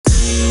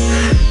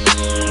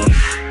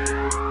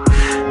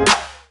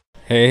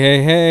Hey,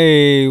 hey,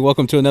 hey!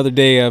 Welcome to another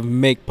day of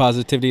Make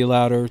Positivity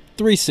Louder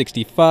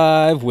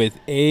 365 with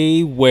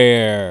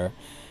Ware.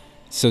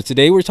 So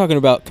today we're talking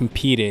about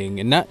competing,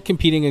 and not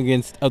competing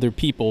against other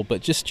people,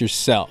 but just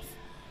yourself.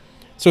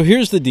 So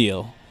here's the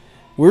deal.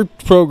 We're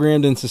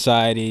programmed in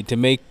society to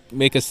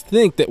make us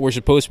think that we're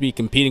supposed to be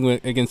competing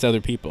against other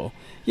people.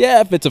 Yeah,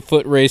 if it's a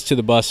foot race to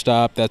the bus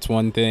stop, that's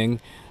one thing.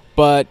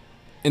 But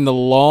in the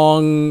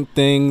long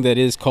thing that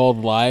is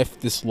called life,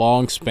 this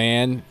long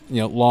span,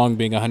 long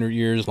being 100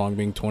 years, long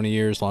being 20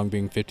 years, long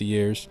being 50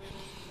 years,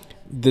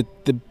 the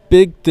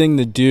big thing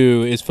to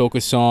do is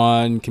focus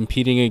on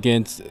competing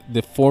against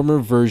the former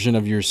version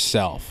of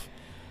yourself.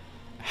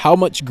 How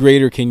much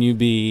greater can you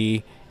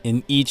be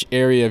in each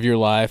area of your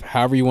life,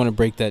 however you want to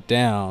break that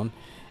down?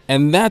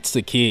 And that's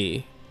the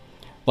key.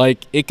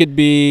 Like, it could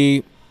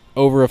be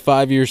over a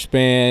 5-year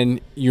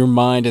span, your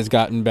mind has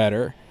gotten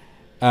better.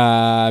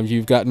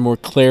 You've gotten more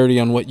clarity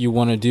on what you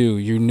want to do.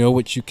 You know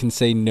what you can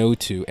say no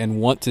to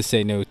and want to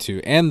say no to,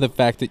 and the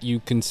fact that you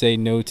can say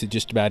no to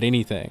just about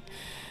anything.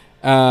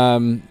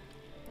 And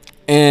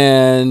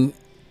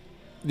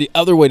the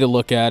other way to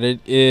look at it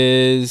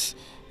is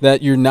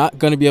that you're not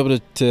going to be able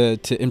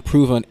to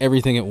improve on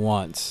everything at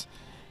once.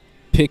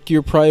 Pick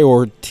your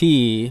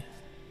priority.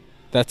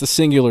 That's a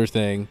singular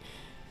thing.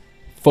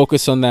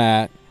 Focus on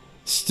that.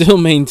 Still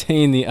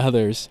maintain the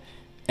others,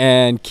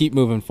 and keep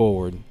moving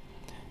forward.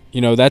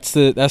 That's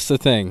the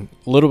thing.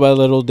 Little by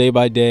little, day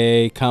by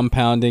day,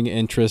 compounding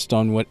interest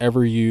on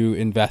whatever you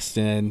invest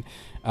in,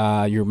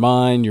 your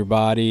mind, your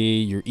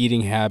body, your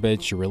eating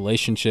habits, your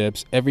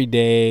relationships. Every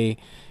day,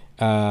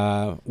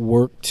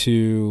 work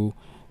to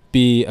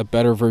be a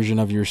better version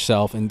of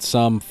yourself in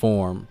some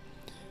form.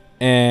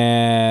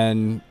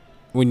 And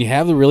when you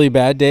have the really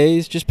bad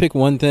days, just pick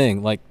one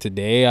thing. Like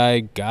today,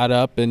 I got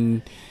up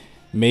and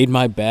made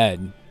my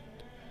bed.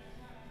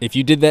 If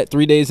you did that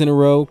 3 days in a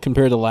row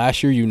compared to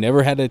last year, you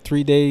never had a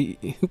 3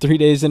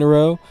 days in a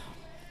row,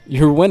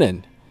 you're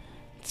winning.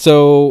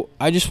 So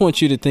I just want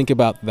you to think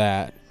about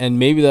that, and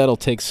maybe that'll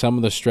take some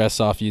of the stress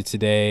off you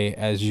today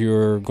as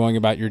you're going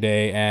about your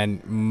day,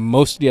 and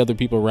most of the other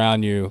people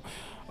around you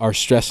are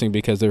stressing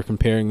because they're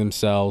comparing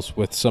themselves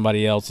with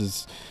somebody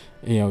else's,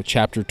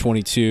 chapter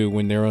 22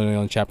 when they're only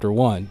on chapter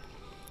 1.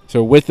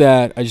 So with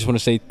that, I just want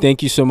to say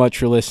thank you so much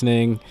for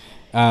listening.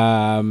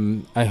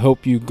 I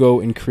hope you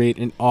go and create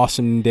an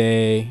awesome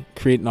day,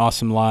 create an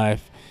awesome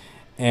life,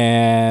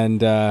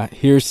 and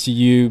here's to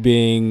you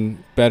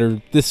being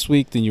better this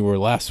week than you were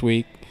last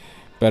week,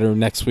 better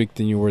next week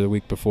than you were the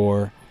week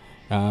before.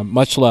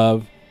 Much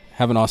love.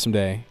 Have an awesome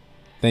day.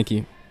 Thank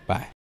you.